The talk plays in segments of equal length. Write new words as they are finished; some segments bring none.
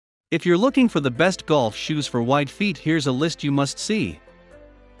If you're looking for the best golf shoes for wide feet, here's a list you must see.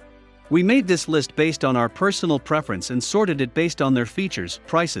 We made this list based on our personal preference and sorted it based on their features,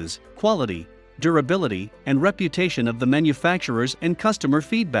 prices, quality, durability, and reputation of the manufacturers and customer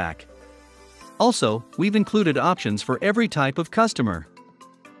feedback. Also, we've included options for every type of customer.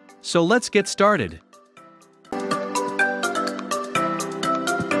 So let's get started.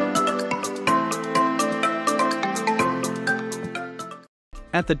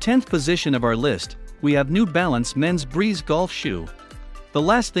 At the 10th position of our list, we have New Balance Men's Breeze Golf Shoe. The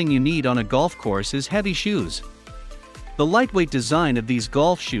last thing you need on a golf course is heavy shoes. The lightweight design of these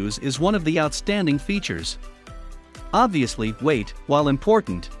golf shoes is one of the outstanding features. Obviously, weight, while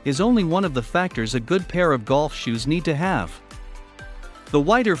important, is only one of the factors a good pair of golf shoes need to have. The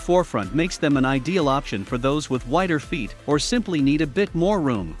wider forefront makes them an ideal option for those with wider feet or simply need a bit more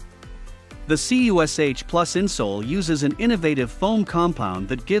room. The CUSH Plus insole uses an innovative foam compound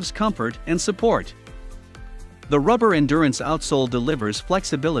that gives comfort and support. The rubber endurance outsole delivers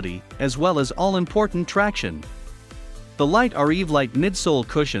flexibility as well as all-important traction. The light Arrive-Lite midsole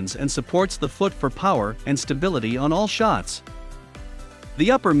cushions and supports the foot for power and stability on all shots.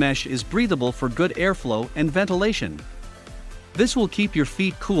 The upper mesh is breathable for good airflow and ventilation. This will keep your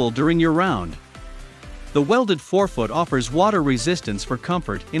feet cool during your round. The welded forefoot offers water resistance for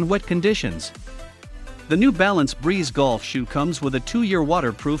comfort in wet conditions. The New Balance Breeze Golf Shoe comes with a 2-year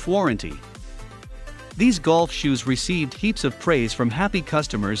waterproof warranty. These golf shoes received heaps of praise from happy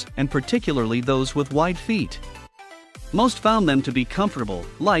customers and particularly those with wide feet. Most found them to be comfortable,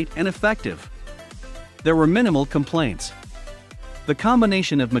 light, and effective. There were minimal complaints. The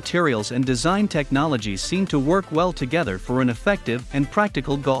combination of materials and design technologies seemed to work well together for an effective and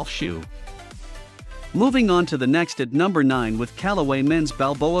practical golf shoe. Moving on to the next at number 9 with Callaway Men's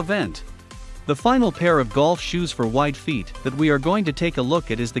Balboa Vent. The final pair of golf shoes for wide feet that we are going to take a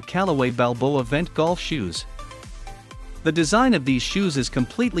look at is the Callaway Balboa Vent golf shoes. The design of these shoes is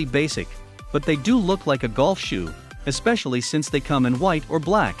completely basic, but they do look like a golf shoe, especially since they come in white or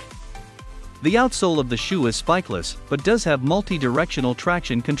black. The outsole of the shoe is spikeless but does have multi-directional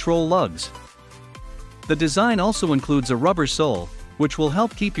traction control lugs. The design also includes a rubber sole, which will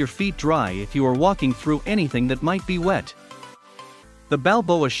help keep your feet dry if you are walking through anything that might be wet. The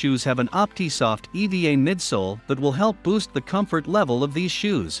Balboa shoes have an OptiSoft EVA midsole that will help boost the comfort level of these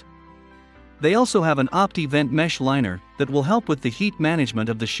shoes. They also have an OptiVent mesh liner that will help with the heat management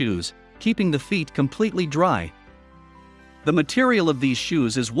of the shoes, keeping the feet completely dry. The material of these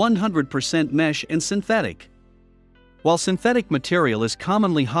shoes is 100% mesh and synthetic. While synthetic material is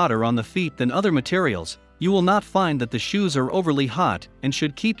commonly hotter on the feet than other materials, you will not find that the shoes are overly hot and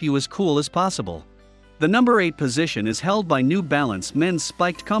should keep you as cool as possible. The number 8 position is held by New Balance Men's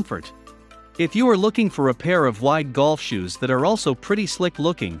Spiked Comfort. If you are looking for a pair of wide golf shoes that are also pretty slick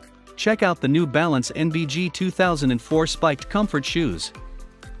looking, check out the New Balance NBG 2004 Spiked Comfort shoes.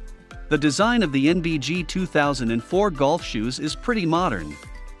 The design of the NBG 2004 golf shoes is pretty modern.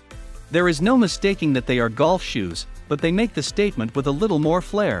 There is no mistaking that they are golf shoes, but they make the statement with a little more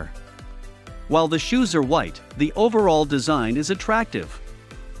flair. While the shoes are white, the overall design is attractive.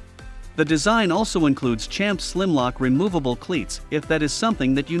 The design also includes Champs Slimlock removable cleats if that is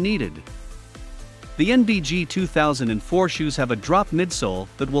something that you needed. The NBG 2004 shoes have a drop midsole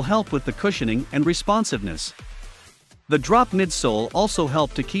that will help with the cushioning and responsiveness. The drop midsole also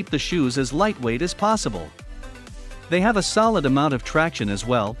helps to keep the shoes as lightweight as possible. They have a solid amount of traction as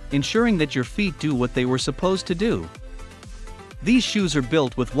well, ensuring that your feet do what they were supposed to do. These shoes are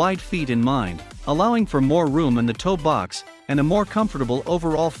built with wide feet in mind, allowing for more room in the toe box and a more comfortable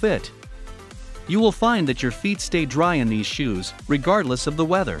overall fit. You will find that your feet stay dry in these shoes, regardless of the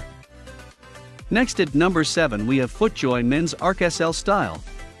weather. Next at number 7 we have FootJoy Men's Arc SL Style.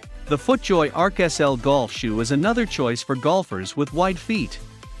 The FootJoy Arc SL Golf Shoe is another choice for golfers with wide feet.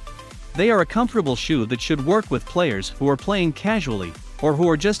 They are a comfortable shoe that should work with players who are playing casually or who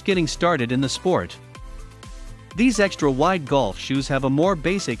are just getting started in the sport. These extra wide golf shoes have a more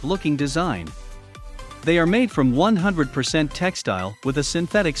basic looking design. They are made from 100% textile with a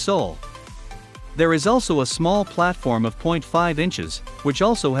synthetic sole. There is also a small platform of 0.5 inches, which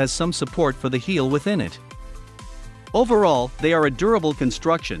also has some support for the heel within it. Overall, they are a durable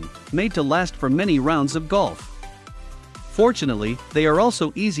construction, made to last for many rounds of golf. Fortunately, they are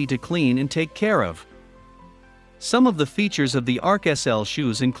also easy to clean and take care of. Some of the features of the Arc SL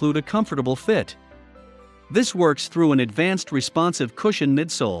shoes include a comfortable fit. This works through an advanced responsive cushion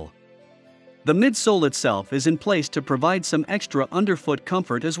midsole. The midsole itself is in place to provide some extra underfoot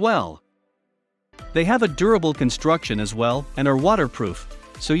comfort as well. They have a durable construction as well and are waterproof,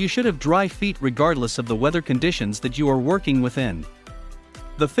 so you should have dry feet regardless of the weather conditions that you are working within.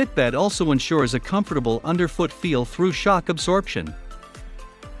 The fitbed also ensures a comfortable underfoot feel through shock absorption.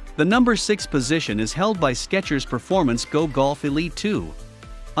 The number 6 position is held by Skechers Performance Go Golf Elite 2.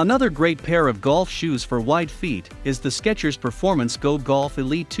 Another great pair of golf shoes for wide feet is the Skechers Performance Go Golf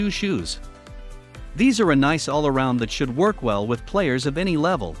Elite 2 shoes. These are a nice all-around that should work well with players of any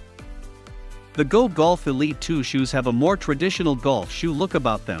level. The Go Golf Elite 2 shoes have a more traditional golf shoe look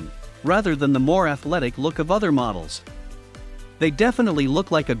about them, rather than the more athletic look of other models. They definitely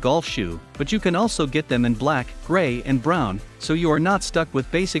look like a golf shoe, but you can also get them in black, gray, and brown, so you are not stuck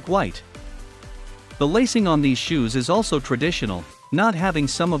with basic white. The lacing on these shoes is also traditional, not having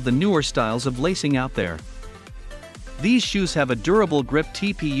some of the newer styles of lacing out there. These shoes have a durable grip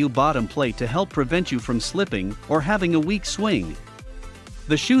TPU bottom plate to help prevent you from slipping or having a weak swing.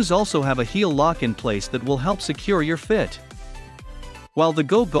 The shoes also have a heel lock in place that will help secure your fit. While the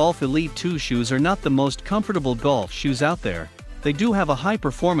Go Golf Elite 2 shoes are not the most comfortable golf shoes out there, they do have a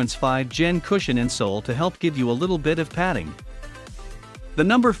high-performance 5-gen cushion insole to help give you a little bit of padding. The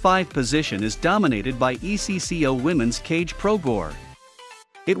number 5 position is dominated by ECCO Women's Cage Pro Gore.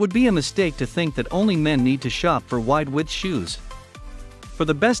 It would be a mistake to think that only men need to shop for wide-width shoes. For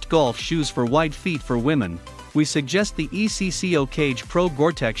the best golf shoes for wide feet for women, we suggest the ECCO Cage Pro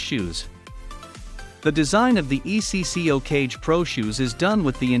Gore-Tex shoes. The design of the ECCO Cage Pro shoes is done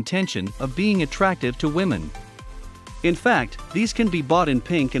with the intention of being attractive to women. In fact, these can be bought in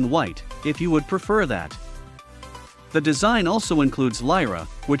pink and white, if you would prefer that. The design also includes Lyra,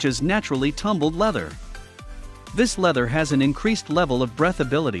 which is naturally tumbled leather. This leather has an increased level of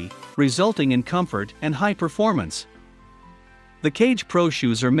breathability, resulting in comfort and high performance. The Cage Pro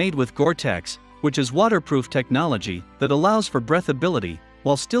shoes are made with Gore-Tex, which is waterproof technology that allows for breathability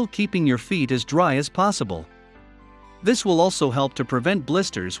while still keeping your feet as dry as possible. This will also help to prevent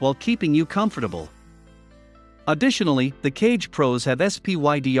blisters while keeping you comfortable. Additionally, the Cage Pros have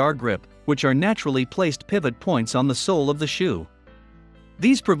SPYDR grip, which are naturally placed pivot points on the sole of the shoe.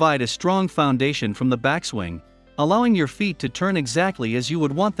 These provide a strong foundation from the backswing, allowing your feet to turn exactly as you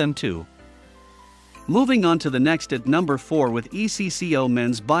would want them to. Moving on to the next at number 4 with ECCO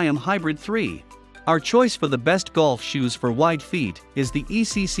Men's Biome Hybrid 3. Our choice for the best golf shoes for wide feet is the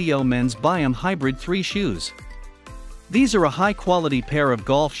ECCO Men's Biome Hybrid 3 shoes. These are a high-quality pair of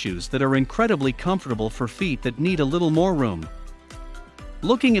golf shoes that are incredibly comfortable for feet that need a little more room.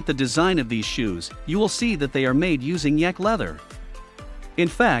 Looking at the design of these shoes, you will see that they are made using yak leather. In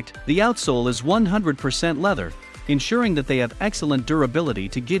fact, the outsole is 100% leather, ensuring that they have excellent durability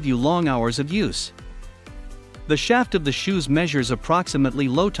to give you long hours of use. The shaft of the shoes measures approximately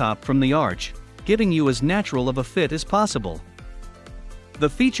low top from the arch, giving you as natural of a fit as possible. The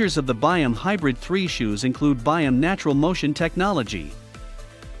features of the Biome Hybrid 3 shoes include Biome Natural Motion technology.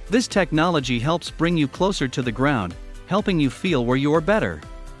 This technology helps bring you closer to the ground, helping you feel where you are better.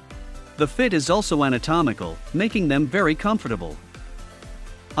 The fit is also anatomical, making them very comfortable.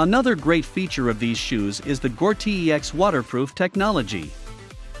 Another great feature of these shoes is the Gore-Tex waterproof technology.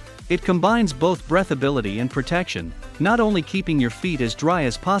 It combines both breathability and protection, not only keeping your feet as dry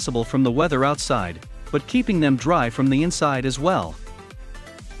as possible from the weather outside, but keeping them dry from the inside as well.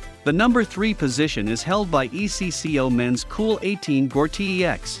 The number 3 position is held by ECCO Men's Cool 18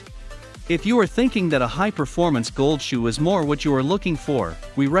 Gore-Tex. If you are thinking that a high-performance gold shoe is more what you are looking for,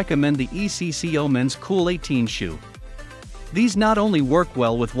 we recommend the ECCO Men's Cool 18 shoe. These not only work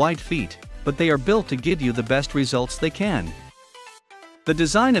well with wide feet, but they are built to give you the best results they can. The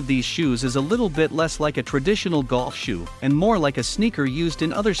design of these shoes is a little bit less like a traditional golf shoe and more like a sneaker used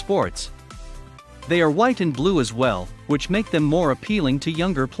in other sports. They are white and blue as well, which make them more appealing to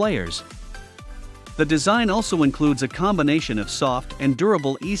younger players. The design also includes a combination of soft and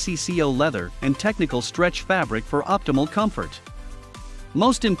durable ECCO leather and technical stretch fabric for optimal comfort.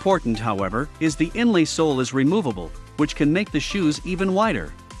 Most important, however, is the inlay sole is removable, which can make the shoes even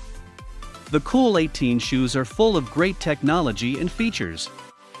wider. The Cool 18 shoes are full of great technology and features.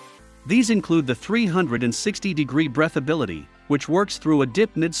 These include the 360-degree breathability, which works through a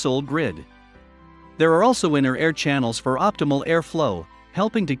dip midsole grid. There are also inner air channels for optimal airflow,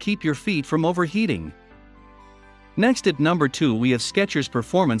 helping to keep your feet from overheating. Next at number 2 we have Skechers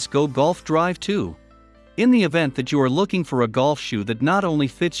Performance Go Golf Drive 2. In the event that you are looking for a golf shoe that not only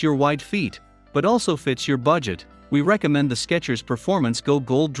fits your wide feet, but also fits your budget, we recommend the Skechers Performance Go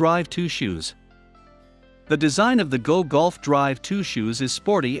Gold Drive 2 shoes. The design of the Go Golf Drive 2 shoes is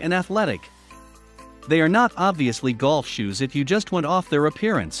sporty and athletic. They are not obviously golf shoes if you just went off their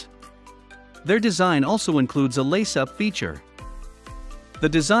appearance. Their design also includes a lace-up feature. The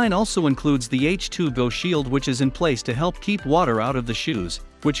design also includes the H2Go shield, which is in place to help keep water out of the shoes,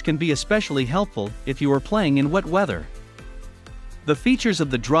 which can be especially helpful if you are playing in wet weather. The features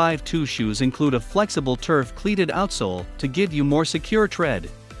of the Drive 2 shoes include a flexible turf-cleated outsole to give you more secure tread.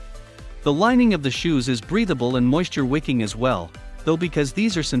 The lining of the shoes is breathable and moisture-wicking as well, though because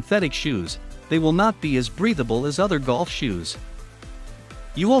these are synthetic shoes, they will not be as breathable as other golf shoes.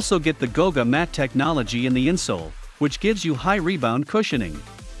 You also get the Goga mat technology in the insole, which gives you high rebound cushioning.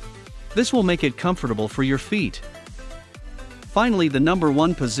 This will make it comfortable for your feet. Finally, the number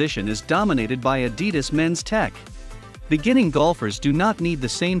 1 position is dominated by Adidas Men's Tech. Beginning golfers do not need the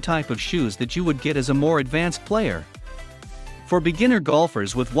same type of shoes that you would get as a more advanced player. For beginner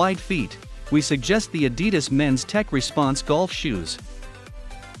golfers with wide feet, we suggest the Adidas Men's Tech Response golf shoes.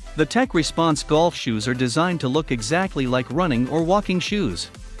 The Tech Response golf shoes are designed to look exactly like running or walking shoes.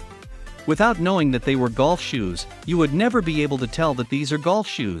 Without knowing that they were golf shoes, you would never be able to tell that these are golf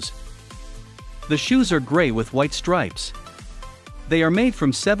shoes. The shoes are gray with white stripes. They are made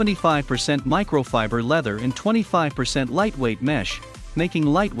from 75% microfiber leather and 25% lightweight mesh, making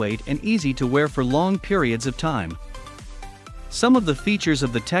lightweight and easy to wear for long periods of time. Some of the features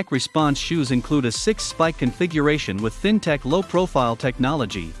of the Tech Response shoes include a 6-spike configuration with ThinTech low-profile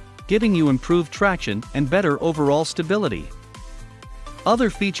technology, giving you improved traction and better overall stability. Other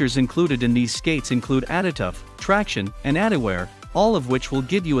features included in these skates include Adituff, traction, and Adiwear, all of which will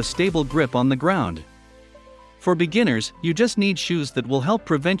give you a stable grip on the ground. For beginners, you just need shoes that will help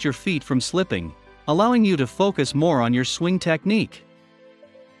prevent your feet from slipping, allowing you to focus more on your swing technique.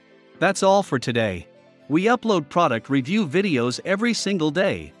 That's all for today. We upload product review videos every single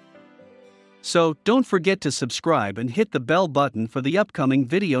day. So, don't forget to subscribe and hit the bell button for the upcoming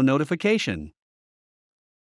video notification.